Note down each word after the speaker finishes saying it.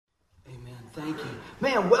Thank you.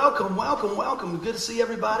 Man, welcome, welcome, welcome. Good to see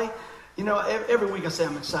everybody. You know, every week I say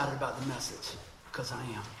I'm excited about the message, because I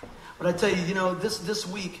am. But I tell you, you know, this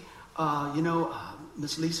week,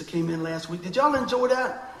 Miss Lisa came in last week. Did y'all enjoy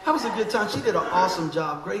that? That was a good time. She did an awesome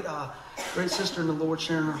job. Great sister in the Lord,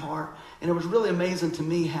 sharing her heart. And it was really amazing to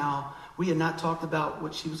me how we had not talked about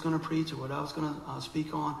what she was going to preach or what I was going to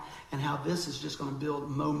speak on, and how this is just going to build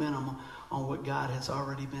momentum on what God has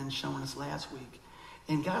already been showing us last week.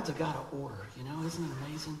 And God's a God of order, you know, isn't it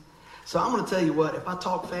amazing? So I'm going to tell you what, if I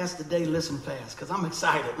talk fast today, listen fast, because I'm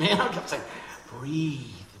excited, man. I kept saying, breathe,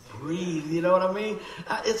 you know what I mean?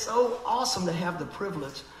 It's so awesome to have the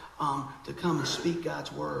privilege to come and speak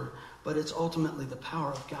God's word, but it's ultimately the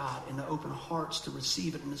power of God and the open hearts to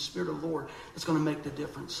receive it, and the Spirit of the Lord that's going to make the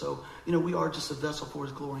difference. So, you know, we are just a vessel for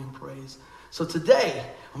His glory and praise. So today,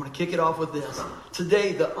 I'm going to kick it off with this.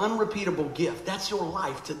 Today, the unrepeatable gift. That's your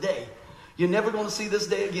life today. You're never going to see this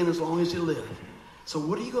day again as long as you live. So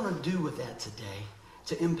what are you going to do with that today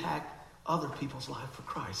to impact other people's life for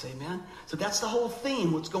Christ? Amen? So that's the whole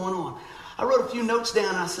theme, what's going on. I wrote a few notes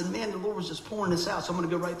down. I said, man, the Lord was just pouring this out, so I'm going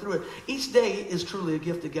to go right through it. Each day is truly a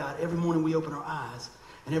gift of God. Every morning we open our eyes,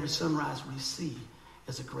 and every sunrise we see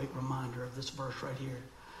is a great reminder of this verse right here.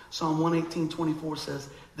 Psalm 118:24 says,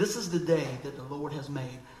 this is the day that the Lord has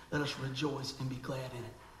made. Let us rejoice and be glad in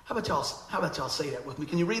it. How about y'all say that with me?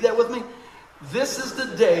 Can you read that with me? This is the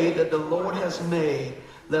day that the Lord has made.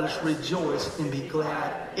 Let us rejoice and be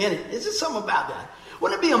glad in it. Is there something about that?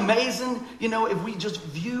 Wouldn't it be amazing, you know, if we just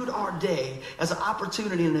viewed our day as an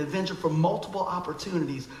opportunity and an adventure for multiple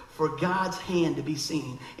opportunities for God's hand to be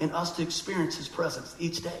seen and us to experience His presence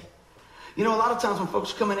each day? You know, a lot of times when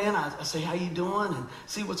folks are coming in, I say, how you doing? And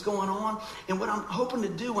see what's going on. And what I'm hoping to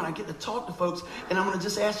do when I get to talk to folks, and I'm going to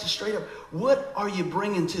just ask you straight up, what are you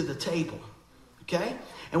bringing to the table? Okay?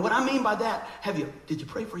 And what I mean by that, did you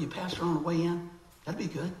pray for your pastor on the way in? That'd be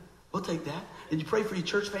good. We'll take that. Did you pray for your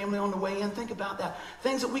church family on the way in? Think about that.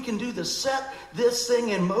 Things that we can do to set this thing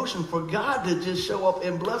in motion for God to just show up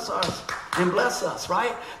and bless us,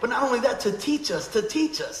 right? But not only that, to teach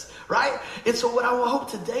us, right? And so what I will hope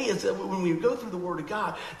today is that when we go through the Word of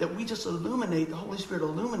God, that we just illuminate, the Holy Spirit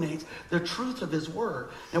illuminates the truth of His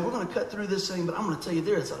Word. Now we're going to cut through this thing, but I'm going to tell you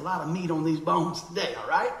there is a lot of meat on these bones today, all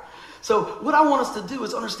right? So what I want us to do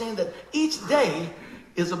is understand that each day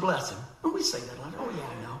is a blessing. And we say that a lot. Oh, yeah,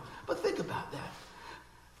 I know. But think about that.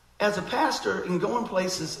 As a pastor and going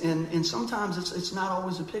places, and sometimes it's not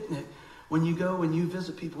always a picnic when you go and you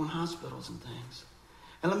visit people in hospitals and things.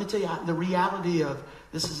 And let me tell you, the reality of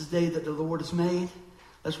this is the day that the Lord has made.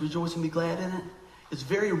 Let's rejoice and be glad in it. It's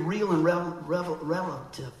very real and relevant.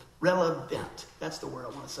 That's the word I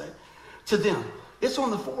want to say. To them. It's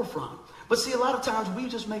on the forefront. But see, a lot of times we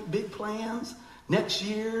just make big plans next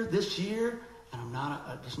year, this year, and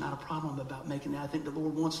there's not a problem about making that. I think the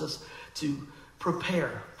Lord wants us to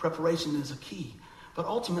prepare. Preparation is a key. But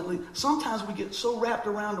ultimately, sometimes we get so wrapped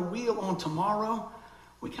around the wheel on tomorrow,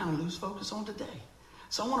 we kind of lose focus on today.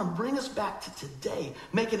 So I want to bring us back to today,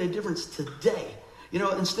 making a difference today. You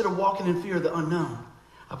know, instead of walking in fear of the unknown,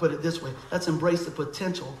 I put it this way, let's embrace the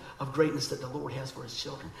potential of greatness that the Lord has for His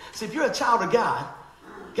children. See, if you're a child of God,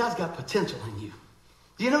 God's got potential in you.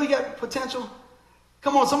 Do you know you got potential?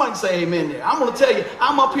 Come on, somebody say amen there. I'm going to tell you,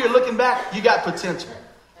 I'm up here looking back, you got potential,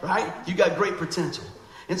 right? You got great potential.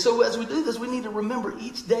 And so as we do this, we need to remember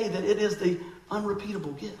each day that it is the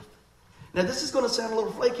unrepeatable gift. Now, this is going to sound a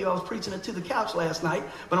little flaky. I was preaching it to the couch last night,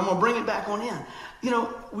 but I'm going to bring it back on in. You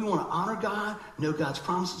know, we want to honor God, know God's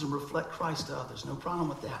promises, and reflect Christ to others. No problem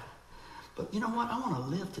with that. But you know what? I want to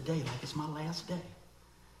live today like it's my last day.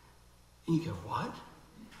 And you go, what?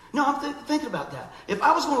 No, I'm thinking about that. If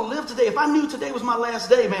I was going to live today, if I knew today was my last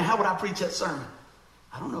day, man, how would I preach that sermon?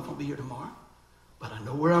 I don't know if I'll be here tomorrow, but I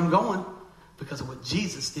know where I'm going because of what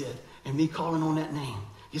Jesus did and me calling on that name.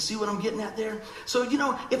 You see what I'm getting at there? So, you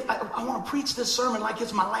know, if I want to preach this sermon like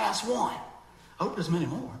it's my last one. I hope there's many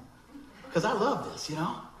more because I love this, you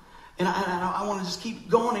know. And I want to just keep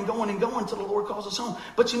going and going and going until the Lord calls us home.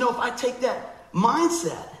 But, you know, if I take that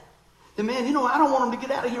mindset, then, man, you know, I don't want them to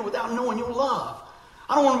get out of here without knowing your love.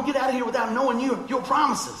 I don't want them to get out of here without knowing your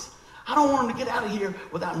promises. I don't want them to get out of here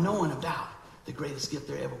without knowing about the greatest gift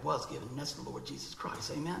there ever was given, and that's the Lord Jesus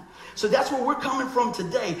Christ. Amen? So that's where we're coming from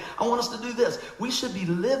today. I want us to do this. We should be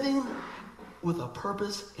living with a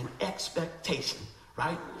purpose and expectation,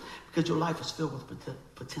 right? Because your life is filled with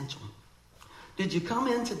potential. Did you come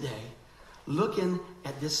in today looking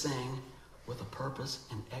at this thing with a purpose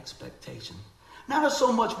and expectation? Not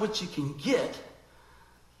so much what you can get.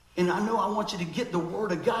 And I know I want you to get the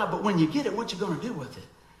Word of God, but when you get it, what you going to do with it?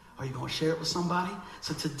 Are you going to share it with somebody?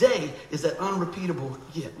 So today is that repeatable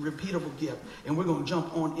gift. And we're going to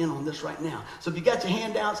jump on in on this right now. So if you got your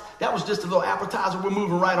handouts, that was just a little appetizer. We're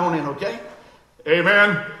moving right on in, okay?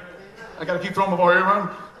 Amen. I got to keep throwing my voice, amen.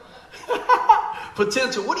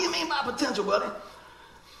 Potential. What do you mean by potential, buddy?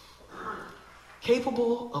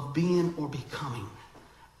 Capable of being or becoming.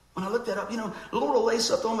 When I looked that up, the Lord will lay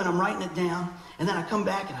stuff on me and I'm writing it down. And then I come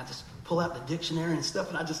back and I just pull out the dictionary and stuff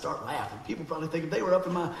and I just start laughing. People probably think if they were up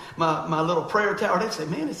in my little prayer tower, they'd say,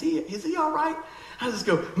 man, is he all right? I just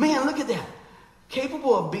go, man, look at that.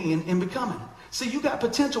 Capable of being and becoming. See, you got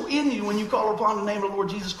potential in you when you call upon the name of the Lord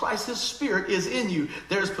Jesus Christ. His Spirit is in you.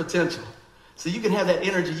 There's potential. So you can have that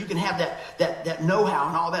energy. You can have that know-how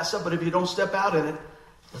and all that stuff. But if you don't step out in it,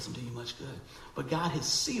 it doesn't do you much good. But God has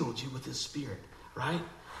sealed you with His Spirit, right?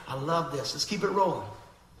 I love this. Let's keep it rolling.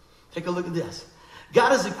 Take a look at this.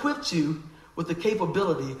 God has equipped you with the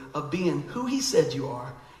capability of being who He said you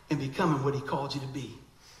are and becoming what He called you to be.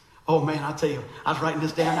 Oh, man, I tell you, I was writing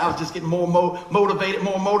this down. I was just getting more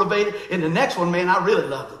motivated. And the next one, man, I really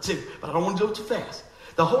loved it too. But I don't want to go too fast.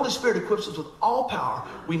 The Holy Spirit equips us with all power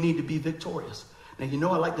we need to be victorious.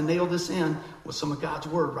 Now, I like to nail this in with some of God's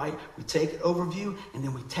word, right? We take an overview and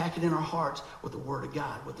then we tack it in our hearts with the word of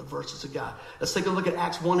God, with the verses of God. Let's take a look at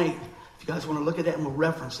Acts 1:8. If you guys want to look at that, and we'll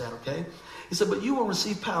reference that, okay? He said, but you will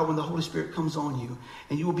receive power when the Holy Spirit comes on you,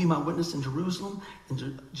 and you will be my witness in Jerusalem,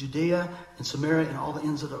 in Judea, and Samaria, and all the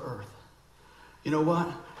ends of the earth. You know what?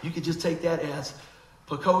 You could just take that as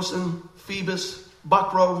Poquoson, Phoebus,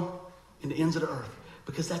 Buckrow, and the ends of the earth,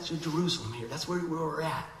 because that's your Jerusalem here. That's where we're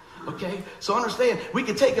at. Okay? So understand, we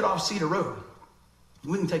can take it off Cedar Road.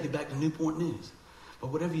 We can take it back to Newport News.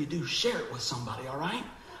 But whatever you do, share it with somebody, all right?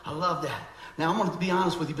 I love that. Now, I wanted to be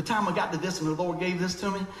honest with you. By the time I got to this and the Lord gave this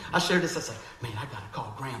to me, I shared this. I said, man, I got to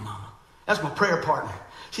call Grandmama. That's my prayer partner.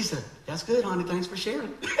 She said, that's good, honey. Thanks for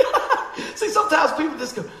sharing. See, sometimes people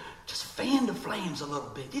just go, just fan the flames a little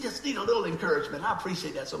bit. You just need a little encouragement. I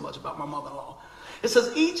appreciate that so much about my mother-in-law. It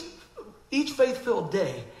says each faith-filled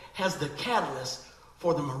day has the catalyst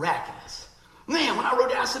for the miraculous. Man, when I wrote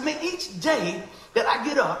that, I said, man, each day that I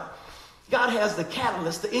get up, God has the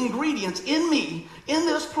catalyst, the ingredients in me, in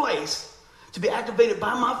this place, to be activated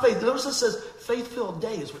by my faith. Notice it says faith-filled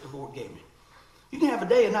day is what the Lord gave me. You can have a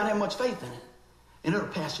day and not have much faith in it, and it'll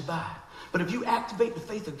pass you by. But if you activate the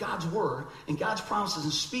faith of God's word and God's promises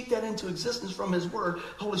and speak that into existence from His word,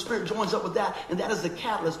 the Holy Spirit joins up with that, and that is the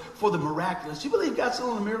catalyst for the miraculous. You believe God's still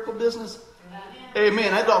in the miracle business?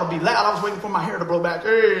 Amen. That ought to be loud. I was waiting for my hair to blow back.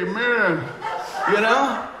 Amen.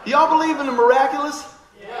 Y'all believe in the miraculous?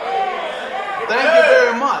 Thank you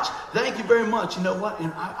very much. Thank you very much. You know what?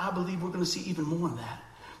 And I believe we're going to see even more of that.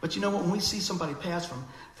 But you know what? When we see somebody pass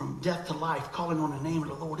from death to life, calling on the name of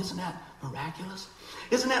the Lord, isn't that miraculous?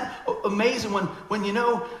 Isn't that amazing when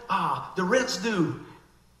the rent's due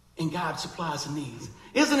and God supplies the needs?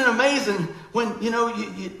 Isn't it amazing when,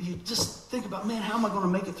 you just think about, man, how am I going to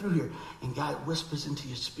make it through here? And God whispers into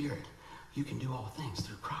your spirit, you can do all things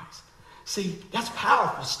through Christ. See, that's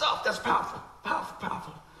powerful stuff. That's powerful, powerful,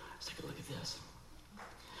 powerful. Let's take a look at this.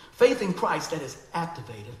 Faith in Christ that is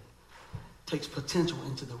activated takes potential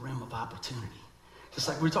into the realm of opportunity. Just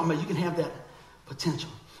like we were talking about, you can have that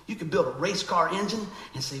potential. You can build a race car engine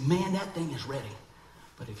and say, man, that thing is ready.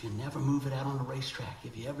 But if you never move it out on the racetrack,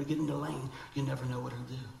 if you ever get in the lane, you never know what it'll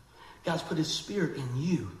do. God's put His Spirit in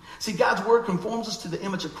you. See, God's word conforms us to the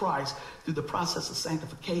image of Christ through the process of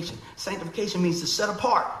sanctification. Sanctification means to set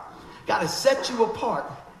apart. God has set you apart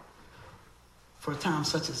for a time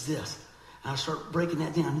such as this. And I start breaking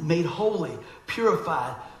that down. Made holy,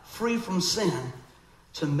 purified, free from sin,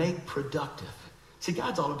 to make productive. See,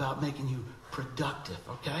 God's all about making you productive,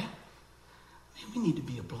 okay? Man, we need to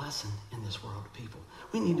be a blessing in this world to people.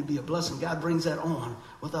 We need to be a blessing. God brings that on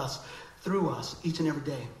with us, through us, each and every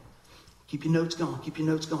day. Keep your notes going. Keep your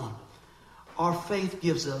notes going. Our faith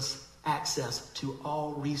gives us access to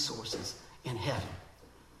all resources in heaven.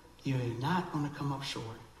 You're not going to come up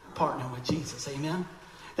short partnering with Jesus. Amen?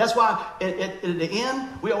 That's why at the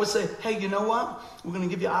end, we always say, hey, you know what? We're going to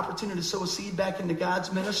give you an opportunity to sow a seed back into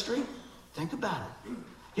God's ministry. Think about it.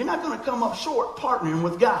 You're not going to come up short partnering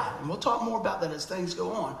with God. And we'll talk more about that as things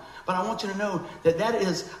go on. But I want you to know that that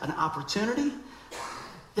is an opportunity,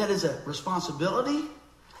 that is a responsibility,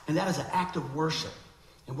 and that is an act of worship.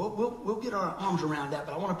 And we'll get our arms around that,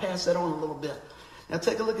 but I want to pass that on a little bit. Now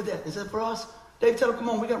take a look at that. Is that for us? Dave, tell them, come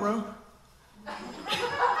on, we got room.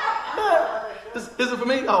 Is it for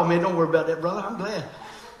me? Oh, man, don't worry about that, brother. I'm glad.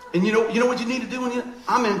 And you know what you need to do when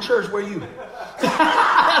I'm in church. Where are you?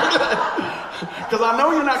 Because I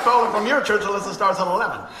know you're not calling from your church unless it starts at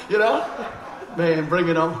 11. Man, bring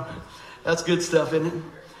it on. That's good stuff, isn't it?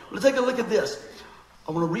 Let's take a look at this.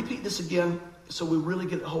 I want to repeat this again so we really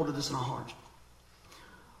get a hold of this in our hearts.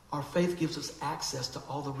 Our faith gives us access to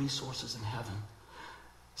all the resources in heaven.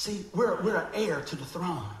 See, we're an heir to the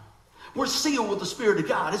throne. We're sealed with the Spirit of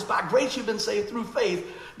God. It's by grace you've been saved through faith.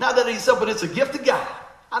 Not that it's something, it's a gift of God.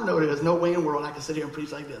 I know there's no way in the world I can sit here and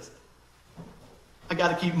preach like this. I got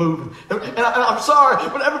to keep moving. And I'm sorry,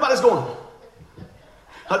 but everybody's going.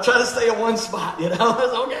 I'll try to stay in one spot, you know.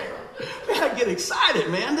 It's okay. Man, I get excited,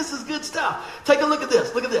 man. This is good stuff. Take a look at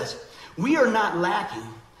this. Look at this. We are not lacking.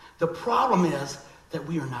 The problem is that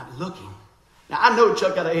we are not looking. Now, I know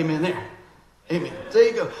Chuck got an amen there. Amen. There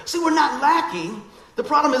you go. See, we're not lacking. The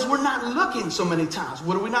problem is we're not looking so many times.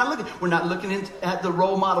 What are we not looking? We're not looking at the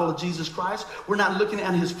role model of Jesus Christ. We're not looking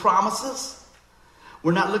at his promises.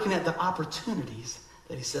 We're not looking at the opportunities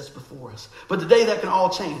that he sets before us. But today that can all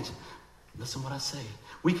change. Listen what I say.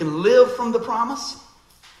 We can live from the promise.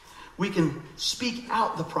 We can speak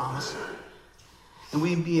out the promise. And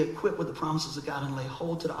we can be equipped with the promises of God and lay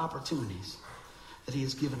hold to the opportunities that he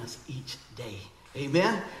has given us each day.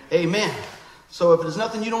 Amen? Amen. So if there's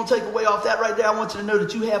nothing you don't take away off that right there, I want you to know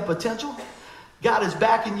that you have potential. God is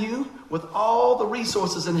backing you with all the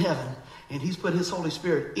resources in heaven. And he's put his Holy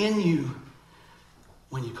Spirit in you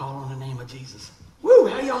when you call on the name of Jesus. Woo,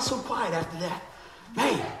 how y'all so quiet after that?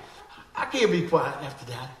 Man, I can't be quiet after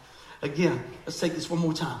that. Again, let's take this one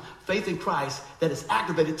more time. Faith in Christ that is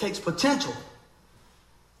activated takes potential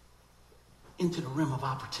into the realm of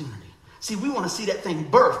opportunity. See, we want to see that thing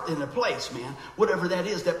birthed in a place, man. Whatever that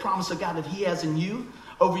is, that promise of God that he has in you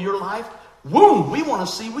over your life. Boom! We want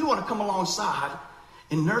to come alongside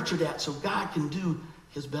and nurture that so God can do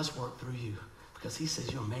his best work through you. Because he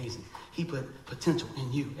says you're amazing. He put potential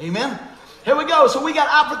in you. Amen? Here we go. So we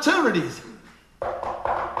got opportunities.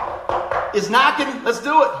 It's knocking. Let's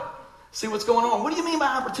do it. See what's going on. What do you mean by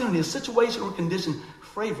opportunity? A situation or condition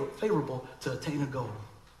favorable to attain a goal.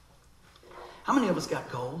 How many of us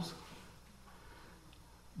got goals?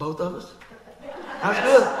 Both of us? That's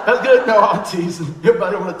good. That's good. No, I'm teasing.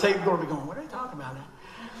 Everybody on the tape going to be going, what are they talking about now?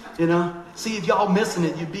 You know? See, if y'all missing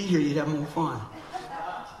it, you'd be here. You'd have more fun.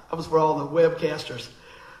 That was for all the webcasters.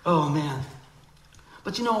 Oh, man.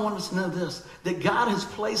 But you know, I want us to know this, that God has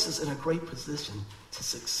placed us in a great position to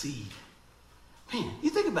succeed. Man, you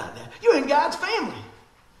think about that. You're in God's family.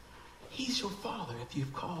 He's your father if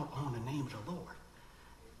you've called on the name of the Lord.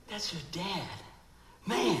 That's your dad.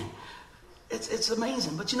 Man, it's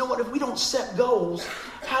amazing. But you know what? If we don't set goals,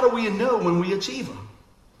 how do we know when we achieve them?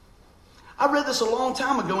 I read this a long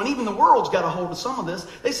time ago, and even the world's got a hold of some of this.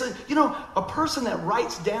 They said, you know, a person that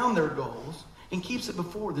writes down their goals and keeps it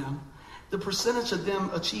before them, the percentage of them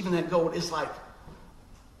achieving that goal is like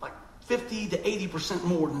 50 to 80%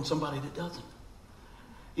 more than somebody that doesn't.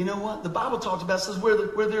 You know what? The Bible talks about, says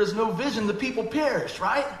where there is no vision, the people perish,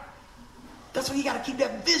 right? That's why you got to keep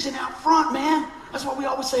that vision out front, man. That's why we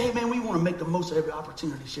always say, hey, man, we want to make the most of every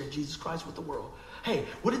opportunity to share Jesus Christ with the world. Hey,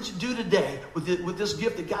 what did you do today with this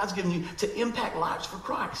gift that God's given you to impact lives for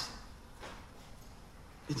Christ?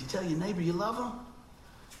 Did you tell your neighbor you love him?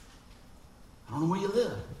 I don't know where you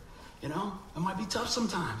live. You know, it might be tough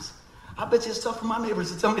sometimes. I bet you it's tough for my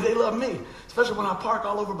neighbors to tell me they love me, especially when I park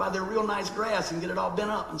all over by their real nice grass and get it all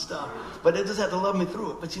bent up and stuff. But they just have to love me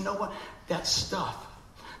through it. But you know what? That stuff,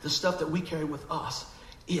 the stuff that we carry with us,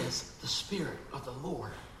 is the Spirit of the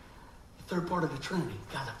Lord. The third part of the Trinity.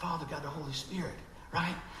 God the Father, God the Holy Spirit.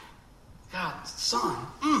 Right? God the Son.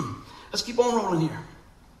 Let's keep on rolling here.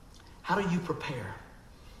 How do you prepare?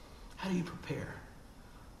 How do you prepare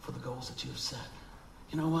for the goals that you have set?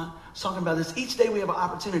 You know what? I was talking about this. Each day we have an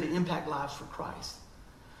opportunity to impact lives for Christ.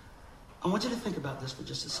 I want you to think about this for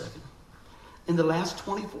just a second. In the last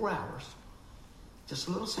 24 hours, just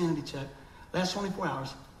a little sanity check, last 24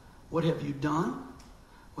 hours, what have you done?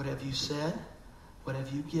 What have you said? What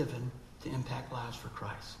have you given to impact lives for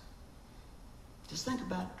Christ? Just think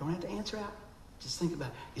about it. Don't have to answer out. Just think about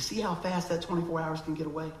it. You see how fast that 24 hours can get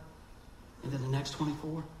away? And then the next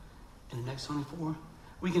 24, and the next 24.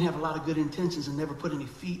 We can have a lot of good intentions and never put any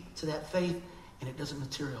feet to that faith, and it doesn't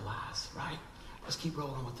materialize, right? Let's keep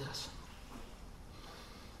rolling with this.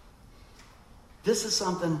 This is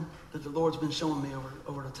something that the Lord's been showing me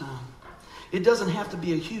over the time. It doesn't have to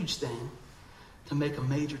be a huge thing to make a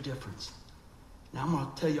major difference. Now, I'm going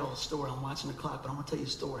to tell you all a story. I'm watching the clock, but I'm going to tell you a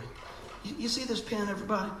story. You see this pen,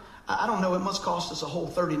 everybody? I don't know. It must cost us a whole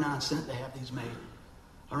 39 cents to have these made.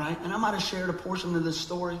 All right? And I might have shared a portion of this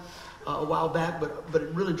story a while back, but it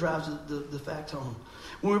really drives the fact home.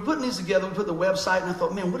 When we were putting these together, we put the website, and I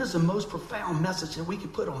thought, man, what is the most profound message that we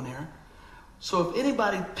could put on there? So if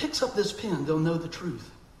anybody picks up this pen, they'll know the truth.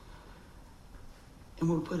 And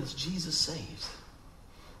what we put is Jesus saves.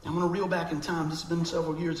 I'm going to reel back in time. This has been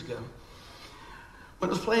several years ago. When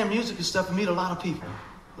I was playing music and stuff, I meet a lot of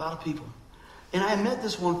people. And I had met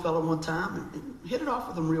this one fellow one time and hit it off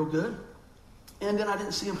with him real good. And then I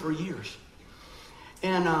didn't see him for years.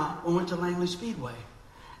 And we went to Langley Speedway.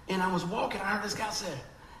 And I was walking, I heard this guy say,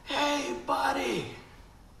 "Hey, buddy."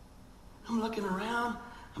 I'm looking around.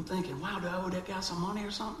 I'm thinking, wow, do I owe that guy some money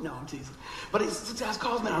or something? No, I'm teasing. But this guy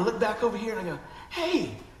calls me, and I look back over here, and I go,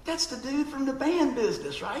 "Hey, that's the dude from the band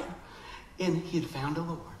business, right?" And he had found the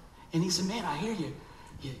Lord. And he said, "Man, I hear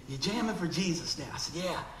you're jamming for Jesus now." I said,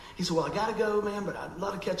 "Yeah." He said, "Well, I got to go, man, but I'd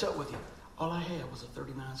love to catch up with you." All I had was a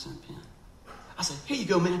 39-cent pen. I said, "Here you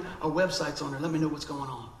go, man. Our website's on there. Let me know what's going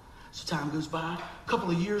on." So time goes by. A couple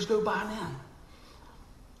of years go by then.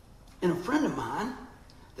 And a friend of mine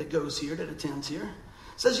that goes here, that attends here,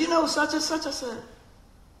 says, "You know such and such?" I said,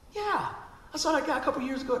 "Yeah. I saw that guy a couple of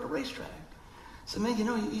years ago at the racetrack." I said, "Man, you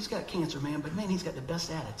know, he's got cancer, man, but man, he's got the best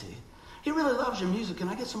attitude. He really loves your music. Can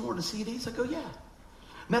I get some more of the CDs?" I go, "Yeah."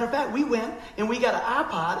 Matter of fact, we went and we got an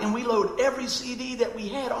iPod and we load every CD that we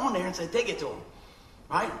had on there and said, "Take it to him."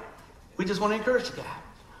 Right? We just want to encourage the guy.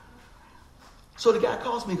 So the guy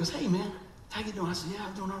calls me and goes, "Hey, man, how you doing?" I said, "Yeah,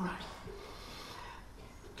 I'm doing all right."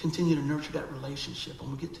 Continue to nurture that relationship.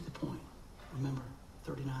 When we get to the point, remember,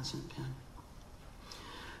 39-cent pen.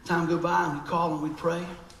 Time go by and we'd call and we'd pray.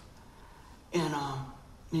 And,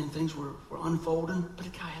 man, things were unfolding. But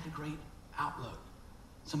the guy had a great outlook.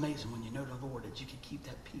 It's amazing when you know the Lord that you can keep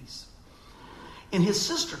that peace. And his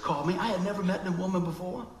sister called me. I had never met the woman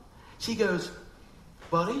before. She goes,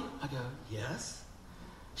 "Buddy?" I go, "Yes."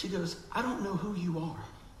 She goes, "I don't know who you are,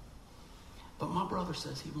 but my brother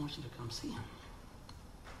says he wants you to come see him."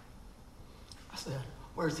 I said,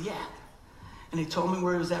 "Where's he at?" And he told me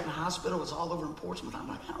where he was at in the hospital. It's all over in Portsmouth. I'm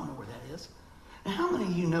like, I don't know where that is. And how many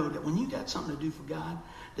of you know that when you got something to do for God,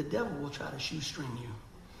 the devil will try to shoestring you.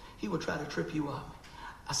 He will try to trip you up.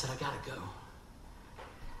 I said, "I got to go."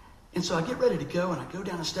 And so I get ready to go, and I go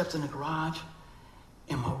down the steps in the garage,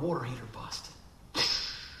 and my water heater busted.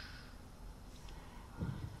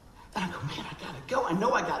 And I go, "Man, I got to go. I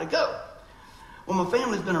know I got to go." Well, my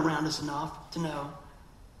family's been around us enough to know,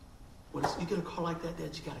 you get a call like that,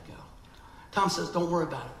 Dad, you got to go. Tom says, "Don't worry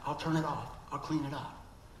about it. I'll turn it off. I'll clean it up.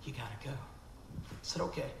 You got to go." I said,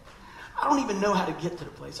 "Okay." I don't even know how to get to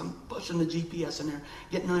the place. I'm pushing the GPS in there,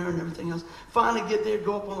 getting there and everything else. Finally get there,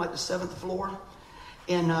 go up on like the 7th floor.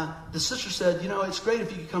 And the sister said, "You know, it's great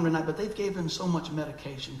if you could come tonight, but they've gave him so much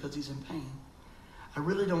medication because he's in pain. I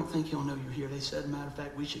really don't think he'll know you're here." They said, "Matter of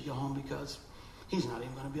fact, we should go home because he's not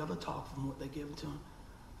even going to be able to talk from what they gave to him."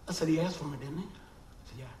 I said, "He asked for me, didn't he?" I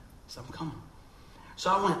said, "Yeah." I said, "I'm coming."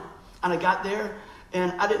 So I went, and I got there,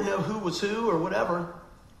 and I didn't know who was who or whatever.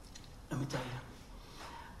 Let me tell you.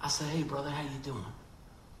 I said, "Hey, brother, how you doing?"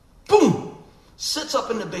 Boom! Sits up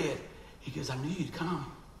in the bed. He goes, "I knew you'd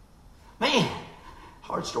come." Man,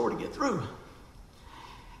 hard story to get through.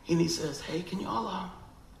 And he says, "Hey, can y'all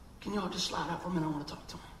just slide out for a minute? I want to talk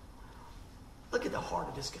to him." Look at the heart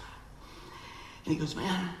of this guy. And he goes,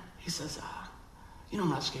 "Man," he says, "you know, I'm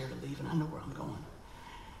not scared of leaving. I know where I'm going."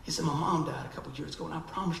 He said, "My mom died a couple of years ago, and I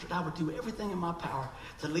promised her that I would do everything in my power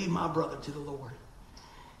to lead my brother to the Lord."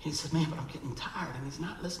 He said, "Man, but I'm getting tired, and he's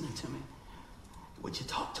not listening to me. Would you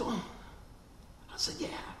talk to him?" I said,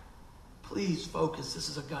 "Yeah. Please focus. This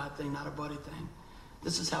is a God thing, not a buddy thing.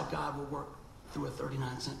 This is how God will work through a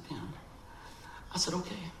 39-cent pen." I said,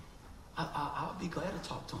 "Okay. I'll be glad to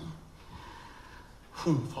talk to him."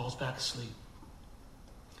 Boom, falls back asleep.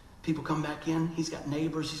 People come back in. He's got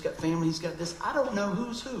neighbors. He's got family. He's got this. I don't know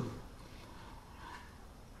who's who.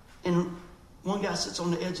 And one guy sits on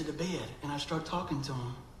the edge of the bed, and I start talking to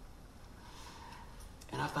him.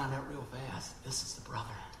 And I find out real fast, this is the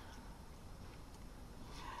brother.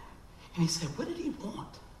 And he said, "What did he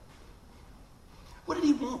want? What did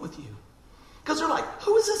he want with you?" Because they're like,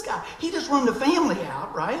 "Who is this guy? He just run the family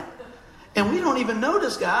out, right? And we don't even know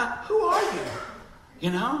this guy. Who are you?"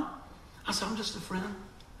 You know? I said, "I'm just a friend."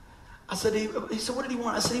 I said, he said, "What did he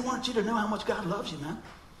want?" I said, "He wanted you to know how much God loves you, man."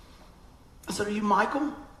 I said, "Are you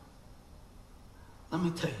Michael?" Let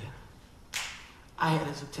me tell you, I had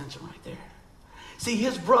his attention right there. See,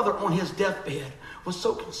 his brother on his deathbed was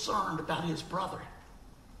so concerned about his brother.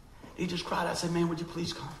 He just cried out. I said, "Man, would you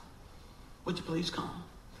please come? Would you please come?"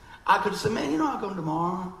 I could have said, "Man, you know, I'll go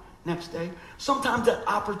tomorrow, next day." Sometimes that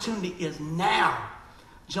opportunity is now.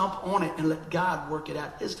 Jump on it and let God work it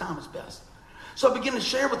out. His time is best. So I began to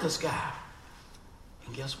share with this guy.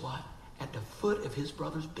 And guess what? At the foot of his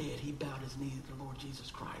brother's bed, he bowed his knee to the Lord Jesus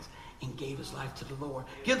Christ and gave his life to the Lord.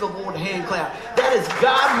 Give the Lord a hand clap. That is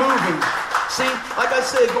God moving. See, like I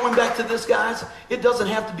said, going back to this, guys, it doesn't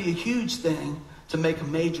have to be a huge thing to make a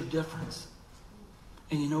major difference.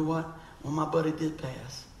 And you know what? When my buddy did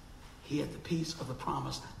pass, he had the peace of the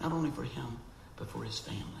promise, not only for him, but for his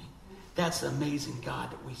family. That's the amazing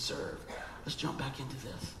God that we serve. Let's jump back into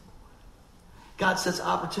this. God sets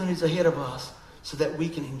opportunities ahead of us so that we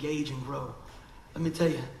can engage and grow. Let me tell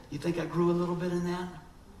you, you think I grew a little bit in that?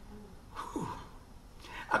 Whew.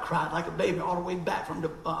 I cried like a baby all the way back from the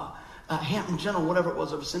Hampton General, whatever it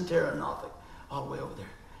was, over Centera and Norfolk, all the way over there.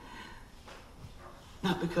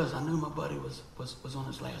 Not because I knew my buddy was on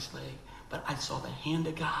his last leg, but I saw the hand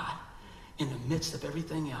of God in the midst of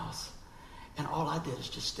everything else. And all I did is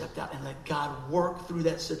just stepped out and let God work through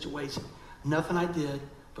that situation. Nothing I did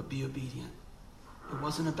but be obedient. It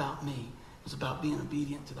wasn't about me. It was about being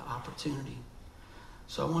obedient to the opportunity.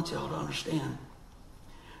 So I want you all to understand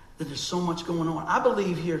that there's so much going on. I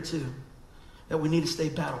believe here, too, that we need to stay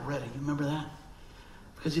battle ready. You remember that?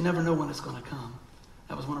 Because you never know when it's going to come.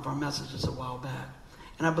 That was one of our messages a while back.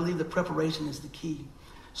 And I believe that preparation is the key.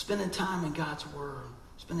 Spending time in God's Word.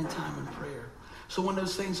 Spending time in prayer. So when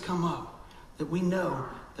those things come up, that we know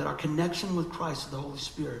that our connection with Christ, the Holy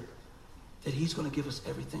Spirit, that He's going to give us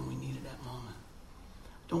everything we need at that moment.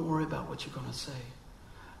 Don't worry about what you're going to say.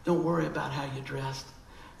 Don't worry about how you're dressed.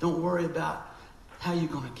 Don't worry about how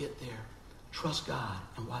you're going to get there. Trust God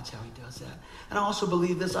and watch how He does that. And I also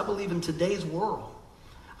believe this. I believe in today's world,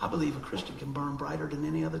 I believe a Christian can burn brighter than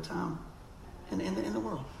any other time in the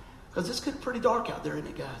world. Because it's getting pretty dark out there, isn't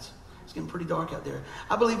it, guys? It's getting pretty dark out there.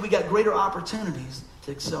 I believe we got greater opportunities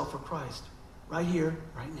to excel for Christ. Right here,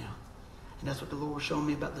 right now. And that's what the Lord was showing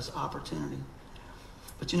me about this opportunity.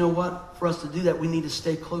 But you know what? For us to do that, we need to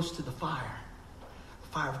stay close to the fire. The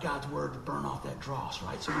fire of God's Word to burn off that dross,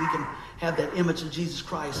 right? So we can have that image of Jesus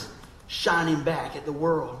Christ shining back at the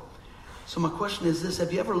world. So my question is this.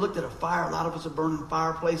 Have you ever looked at a fire? A lot of us are burning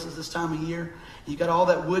fireplaces this time of year. And you got all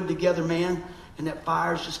that wood together, man. And that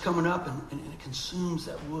fire's just coming up and it consumes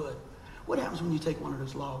that wood. What happens when you take one of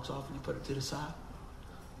those logs off and you put it to the side?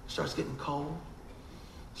 It starts getting cold.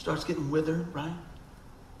 Starts getting withered, right?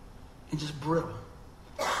 And just brittle.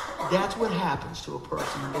 That's what happens to a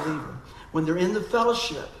person, a believer. When they're in the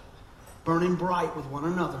fellowship, burning bright with one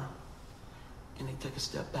another, and they take a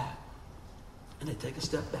step back. And they take a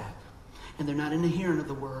step back. And they're not in the hearing of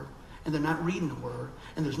the Word. And they're not reading the Word.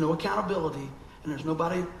 And there's no accountability. And there's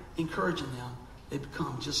nobody encouraging them. They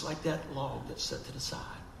become just like that log that's set to the side.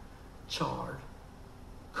 Charred,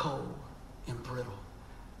 cold, and brittle.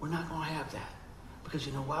 We're not going to have that. Because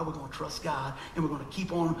you know why? We're going to trust God. And we're going to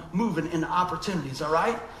keep on moving in the opportunities, all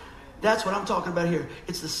right? That's what I'm talking about here.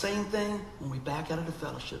 It's the same thing when we back out of the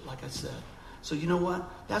fellowship, like I said. So you know what?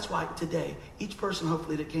 That's why today, each person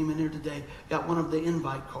hopefully that came in here today got one of the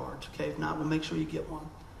invite cards, okay? If not, we'll make sure you get one.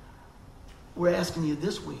 We're asking you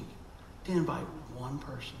this week to invite one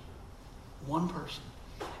person. One person.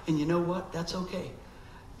 And you know what? That's okay.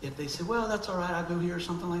 If they say, well, that's all right, I'll go here or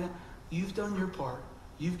something like that. You've done your part.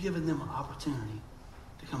 You've given them an opportunity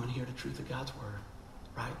to come and hear the truth of God's Word,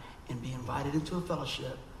 right? And be invited into a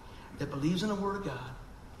fellowship that believes in the Word of God.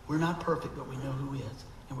 We're not perfect, but we know who is.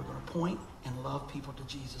 And we're going to point and love people to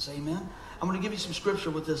Jesus. Amen? I'm going to give you some scripture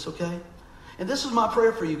with this, okay? And this is my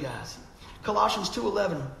prayer for you guys. Colossians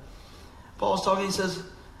 2:11. Paul's talking, he says,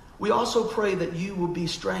 we also pray that you will be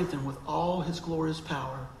strengthened with all His glorious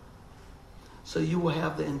power, so you will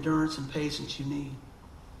have the endurance and patience you need.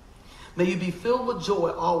 May you be filled with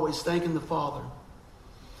joy always, thanking the Father.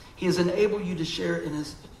 He has enabled you to share in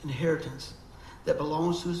His inheritance that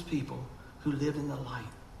belongs to His people who live in the light.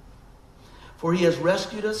 For He has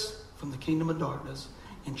rescued us from the kingdom of darkness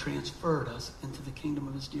and transferred us into the kingdom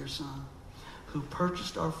of His dear Son, who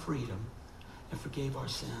purchased our freedom and forgave our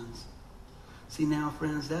sins. See now,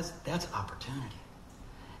 friends, that's opportunity.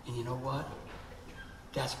 And you know what?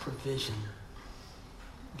 That's provision.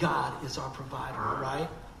 God is our provider, right?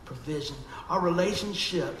 Provision. Our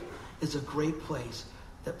relationship is a great place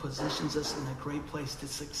that positions us in a great place to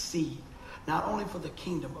succeed. Not only for the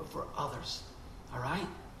kingdom, but for others. All right?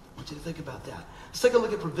 I want you to think about that. Let's take a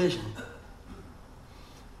look at provision.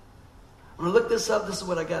 I'm going to look this up. This is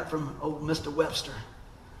what I got from old Mr. Webster.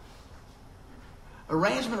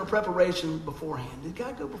 Arrangement or preparation beforehand. Did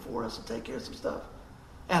God go before us to take care of some stuff?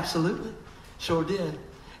 Absolutely. Sure did.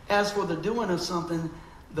 As for the doing of something,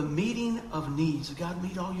 the meeting of needs. Does God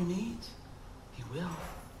meet all your needs? He will.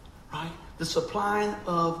 Right? The supplying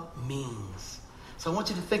of means. So I want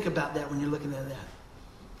you to think about that when you're looking at that.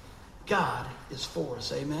 God is for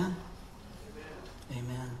us. Amen?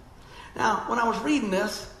 Amen. Now, when I was reading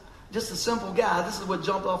this, just a simple guy, this is what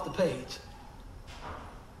jumped off the page.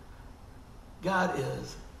 God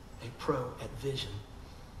is a pro at vision.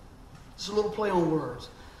 Just a little play on words.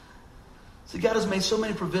 See, God has made so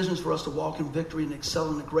many provisions for us to walk in victory and excel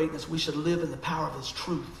in the greatness. We should live in the power of his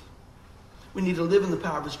truth. We need to live in the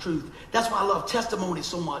power of his truth. That's why I love testimonies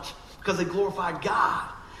so much, because they glorify God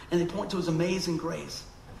and they point to his amazing grace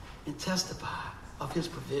and testify of his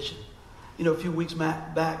provision. You know, a few weeks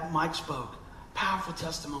back, Mike spoke. Powerful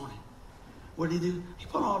testimony. What did he do? He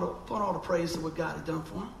put all the praise to what God had done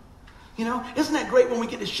for him. You know, isn't that great when we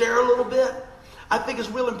get to share a little bit? I think it's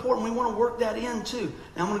real important. We want to work that in too.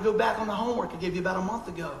 Now I'm going to go back on the homework I gave you about a month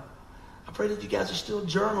ago. I pray that you guys are still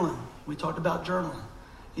journaling. We talked about journaling.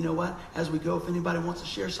 You know what? As we go, if anybody wants to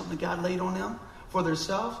share something God laid on them for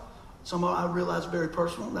themselves, some of it I realize very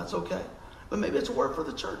personal. That's okay. But maybe it's a word for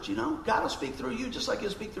the church, you know. God will speak through you just like he'll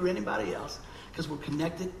speak through anybody else, because we're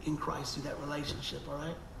connected in Christ through that relationship, all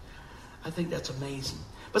right? I think that's amazing.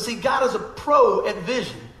 But see, God is a pro at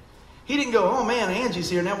vision. He didn't go, oh man, Angie's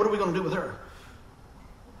here. Now what are we going to do with her?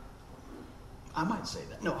 I might say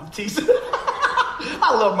that. No, I'm teasing.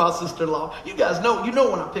 I love my sister-in-law. You guys know, you know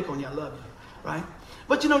when I pick on you, I love you, right?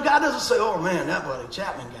 But you know, God doesn't say, oh man, that buddy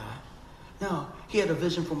Chapman guy. No, he had a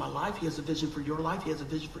vision for my life. He has a vision for your life. He has a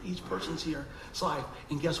vision for each person's here's life.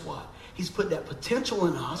 And guess what? He's put that potential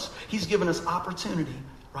in us. He's given us opportunity,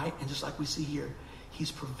 right? And just like we see here,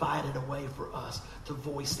 he's provided a way for us to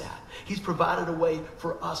voice that. He's provided a way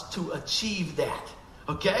for us to achieve that.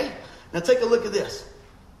 Okay? Now take a look at this.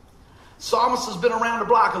 Psalmist has been around the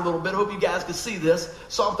block a little bit. I hope you guys can see this.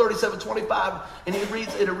 Psalm 37:25, and it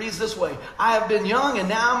reads this way. I have been young and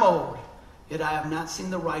now I'm old, yet I have not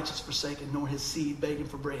seen the righteous forsaken, nor his seed begging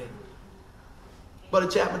for bread. But a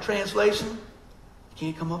Chapman translation, you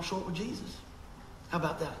can't come up short with Jesus. How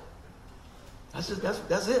about that?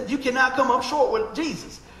 That's it. You cannot come up short with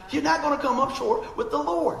Jesus. You're not going to come up short with the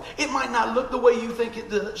Lord. It might not look the way you think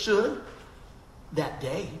it should that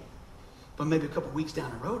day, but maybe a couple weeks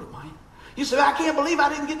down the road it might. You say, I can't believe I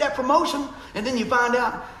didn't get that promotion. And then you find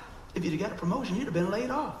out, if you'd have got a promotion, you'd have been laid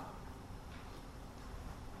off.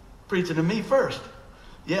 Preaching to me first.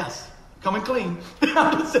 Yes, coming clean.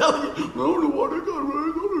 I'm just telling you, I don't know what I got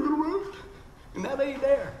right. And that ain't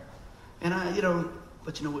there. And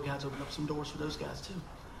but you know what? God's opened up some doors for those guys too.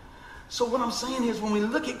 So what I'm saying is, when we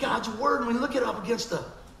look at God's word, and we look it up against the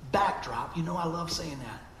backdrop, you know I love saying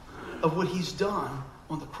that, of what he's done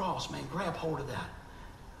on the cross, man, grab hold of that.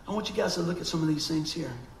 I want you guys to look at some of these things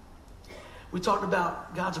here. We talked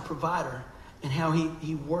about God's a provider and how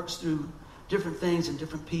he works through different things and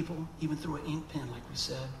different people, even through an ink pen, like we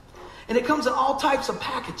said. And it comes in all types of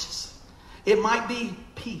packages. It might be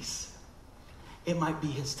peace. It might be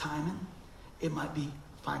his timing. It might be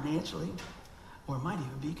financially. Or it might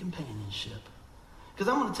even be companionship. Because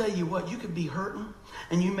I'm going to tell you what, you could be hurting,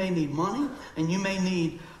 and you may need money, and you may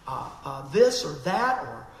need this or that,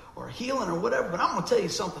 or healing or whatever. But I'm going to tell you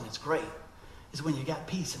something that's great, is when you got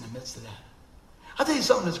peace in the midst of that. I'll tell you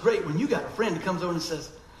something that's great when you got a friend that comes over and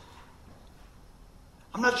says,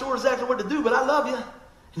 I'm not sure exactly what to do, but I love you.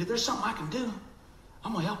 And if there's something I can do,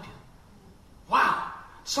 I'm going to help you. Wow.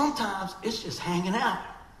 Sometimes it's just hanging out.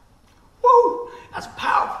 Woo! That's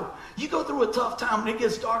powerful. You go through a tough time and it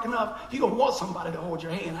gets dark enough, you're going to want somebody to hold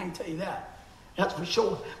your hand. I can tell you that. That's for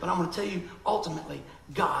sure. But I'm going to tell you, ultimately,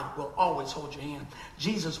 God will always hold your hand.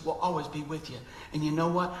 Jesus will always be with you. And you know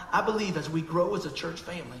what? I believe as we grow as a church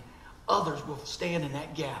family, others will stand in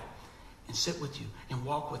that gap and sit with you and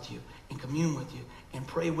walk with you and commune with you and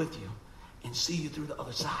pray with you and see you through the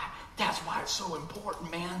other side. That's why it's so important,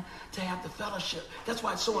 man, to have the fellowship. That's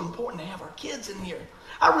why it's so important to have our kids in here.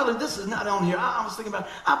 This is not on here. I was thinking about,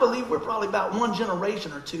 I believe we're probably about one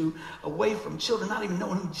generation or two away from children not even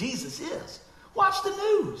knowing who Jesus is. Watch the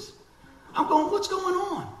news. I'm going, what's going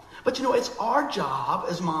on? But you know, it's our job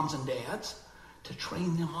as moms and dads to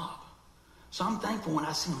train them up. So I'm thankful when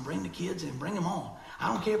I see them bring the kids and bring them on. I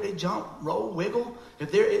don't care if they jump, roll, wiggle.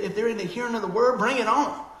 If they're in the hearing of the word, bring it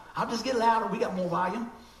on. I'll just get louder. We got more volume.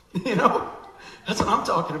 You know, that's what I'm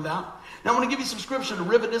talking about. Now I'm going to give you some scripture to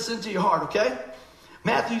rivet this into your heart, okay?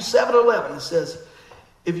 Matthew 7:11, it says,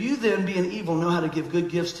 if you then, being evil, know how to give good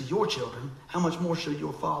gifts to your children, how much more shall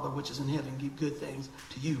your Father, which is in heaven, give good things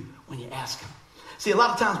to you when you ask him? See, a lot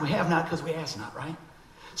of times we have not because we ask not, right?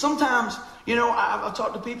 Sometimes, you know, I've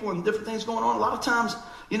talked to people and different things going on. A lot of times,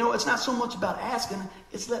 you know, it's not so much about asking,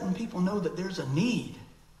 it's letting people know that there's a need.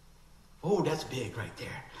 Oh, that's big right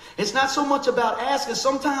there. It's not so much about asking.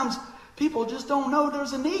 Sometimes people just don't know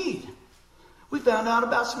there's a need. We found out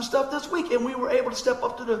about some stuff this week, and we were able to step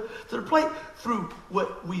up to the plate through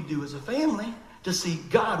what we do as a family to see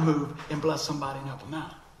God move and bless somebody and help them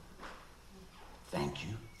out. Thank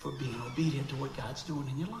you for being obedient to what God's doing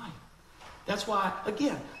in your life. That's why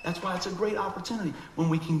it's a great opportunity when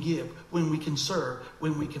we can give, when we can serve,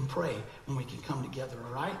 when we can pray, when we can come together,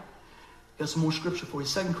 all right? Got some more scripture for you.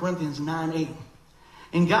 2 Corinthians 9:8.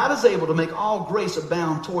 And God is able to make all grace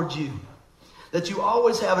abound towards you, that you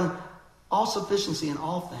always having all sufficiency in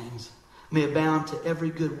all things may abound to every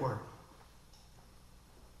good work.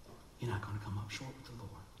 You're not going to come up short with the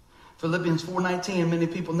Lord. Philippians 4:19, many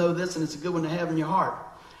people know this, and it's a good one to have in your heart.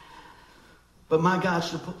 But my God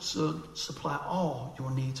should supply all your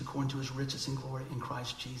needs according to his riches and glory in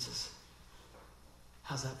Christ Jesus.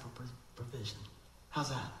 How's that for provision? How's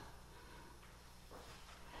that?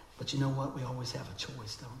 But you know what? We always have a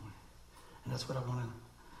choice, don't we? And that's what I want to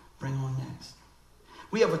bring on next.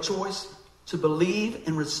 We have a choice to believe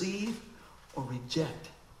and receive or reject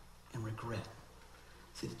and regret.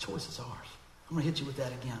 See, the choice is ours. I'm going to hit you with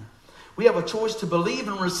that again. We have a choice to believe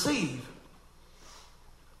and receive,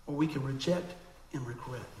 or we can reject and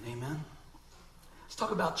regret. Amen? Let's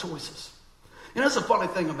talk about choices. You know, that's a funny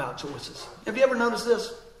thing about choices. Have you ever noticed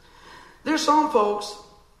this? There's some folks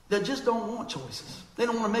that just don't want choices. They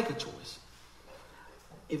don't want to make a choice.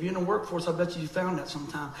 If you're in the workforce, I bet you found that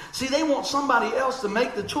sometime. See, they want somebody else to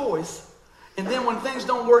make the choice, and then when things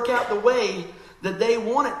don't work out the way that they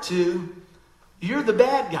want it to, you're the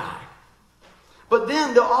bad guy. But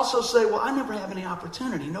then they'll also say, well, I never have any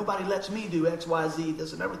opportunity. Nobody lets me do X, Y, Z,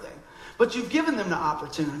 this and everything. But you've given them the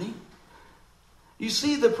opportunity. You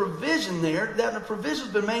see the provision there, that the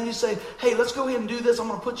provision's been made, and you say, hey, let's go ahead and do this. I'm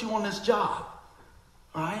going to put you on this job.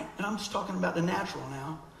 All right? And I'm just talking about the natural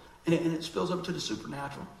now. And it spills up to the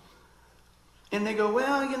supernatural. And they go,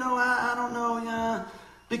 well, you know, I don't know. Yeah,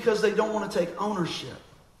 because they don't want to take ownership.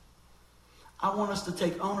 I want us to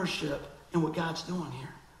take ownership in what God's doing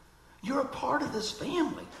here. You're a part of this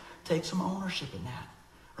family. Take some ownership in that.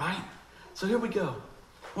 Right? So here we go.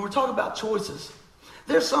 When we're talking about choices,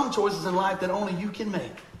 there's some choices in life that only you can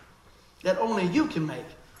make. That only you can make.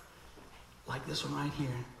 Like this one right here.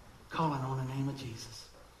 Calling on the name of Jesus.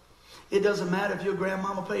 It doesn't matter if your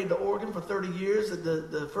grandmama played the organ for 30 years at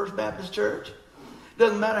the First Baptist Church. It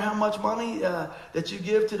doesn't matter how much money that you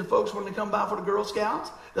give to the folks when they come by for the Girl Scouts.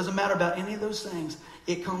 It doesn't matter about any of those things.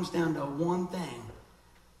 It comes down to one thing.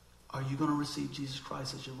 Are you going to receive Jesus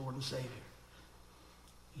Christ as your Lord and Savior?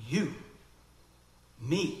 You.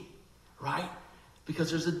 Me. Right? Because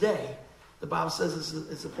there's a day, the Bible says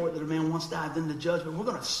it's the point that a man once died, then the judgment. We're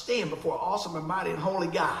going to stand before an awesome and mighty and holy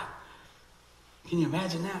God. Can you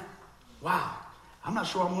imagine that? Wow. I'm not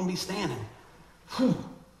sure I'm going to be standing. Whew.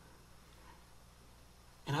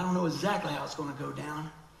 And I don't know exactly how it's going to go down.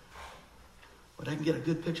 But I can get a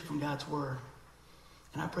good picture from God's word.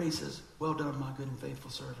 And I pray he says, well done, my good and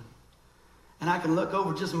faithful servant. And I can look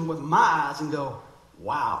over just with my eyes and go,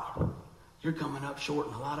 wow, you're coming up short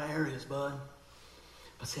in a lot of areas, bud.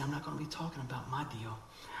 But see, I'm not going to be talking about my deal.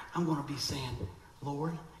 I'm going to be saying,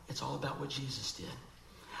 Lord, it's all about what Jesus did.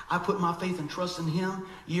 I put my faith and trust in him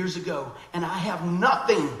years ago, and I have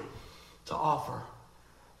nothing to offer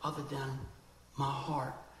other than my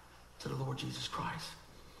heart to the Lord Jesus Christ.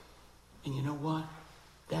 And you know what?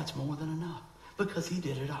 That's more than enough, because he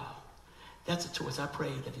did it all. That's a choice I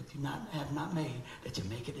pray that if you have not made, that you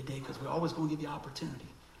make it today, because we're always going to give you opportunity.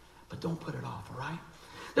 But don't put it off, all right?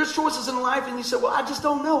 There's choices in life, and you say, well, I just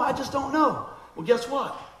don't know. I just don't know. Well, guess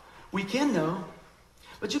what? We can know,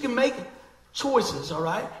 but you can make choices, all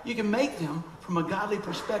right? You can make them from a godly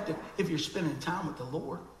perspective if you're spending time with the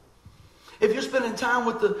Lord. If you're spending time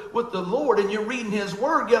with the Lord and you're reading his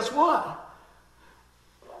word, guess what?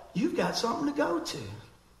 You've got something to go to.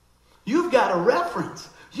 You've got a reference.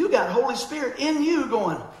 You've got Holy Spirit in you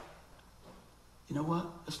going, you know what?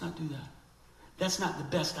 Let's not do that. That's not the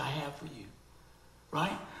best I have for you.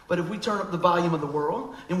 Right? But if we turn up the volume of the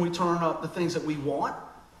world and we turn up the things that we want,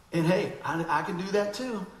 and hey, I can do that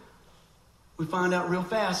too. We find out real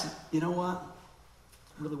fast, you know what?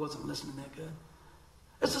 I really wasn't listening that good.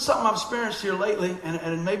 This is something I've experienced here lately,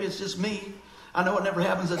 and maybe it's just me. I know it never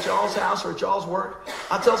happens at y'all's house or at y'all's work.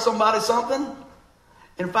 I tell somebody something,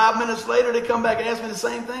 and 5 minutes later they come back and ask me the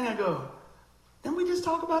same thing. I go, didn't we just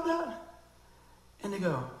talk about that? And they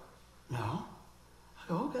go, no. I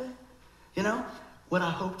go, okay. You know, what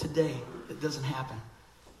I hope today that doesn't happen,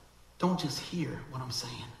 don't just hear what I'm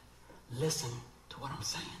saying. Listen to what I'm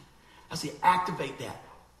saying. I say, activate that.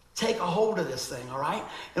 Take a hold of this thing, all right?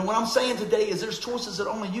 And what I'm saying today is there's choices that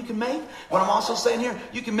only you can make. What I'm also saying here,